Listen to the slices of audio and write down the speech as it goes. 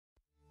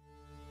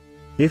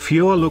If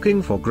you're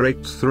looking for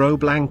great throw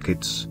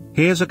blankets,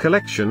 here's a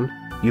collection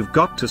you've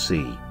got to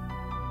see.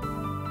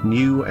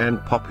 New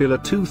and popular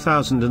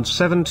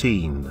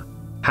 2017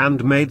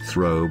 Handmade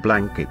Throw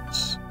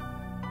Blankets.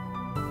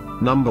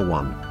 Number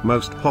 1,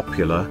 Most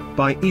Popular,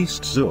 by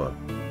Eastsure.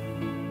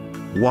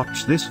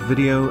 Watch this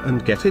video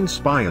and get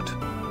inspired.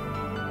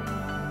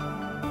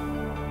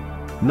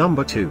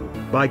 Number 2,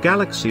 by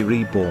Galaxy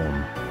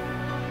Reborn.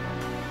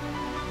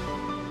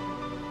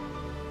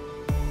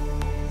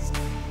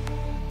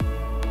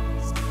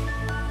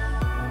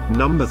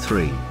 Number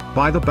 3,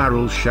 by The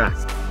Barrel Shack.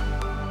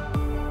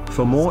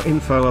 For more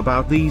info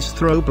about these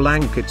throw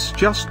blankets,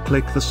 just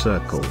click the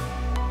circle.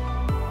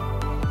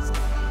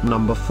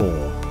 Number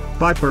 4,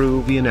 by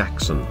Peruvian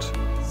Accent.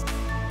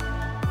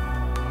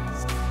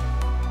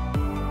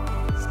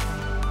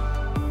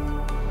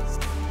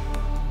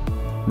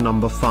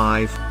 Number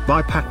 5,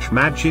 by Patch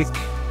Magic.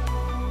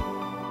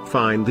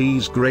 Find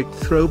these great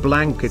throw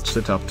blankets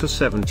at up to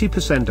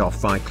 70%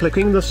 off by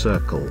clicking the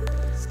circle.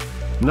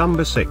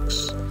 Number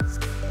 6.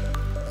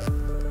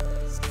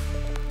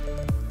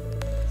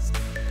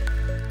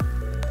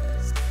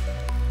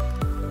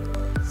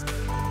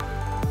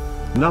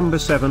 Number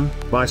 7,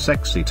 by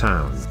Sexy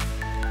Town.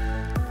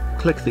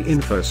 Click the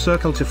info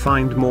circle to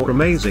find more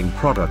amazing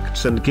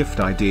products and gift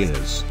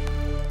ideas.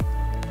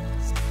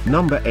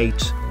 Number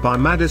 8, by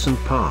Madison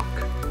Park.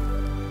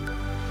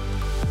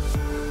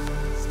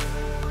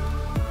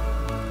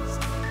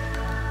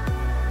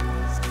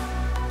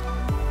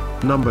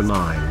 Number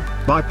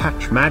 9, by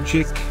Patch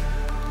Magic.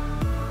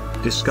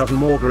 Discover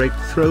more great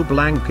throw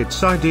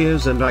blankets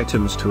ideas and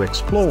items to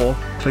explore,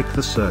 click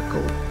the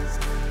circle.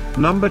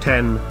 Number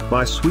 10,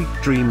 by Sweet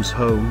Dreams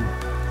Home.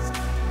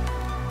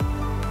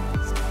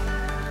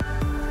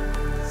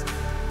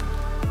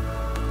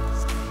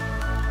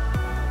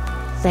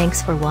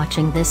 Thanks for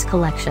watching this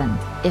collection.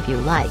 If you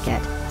like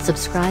it,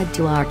 subscribe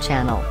to our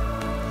channel.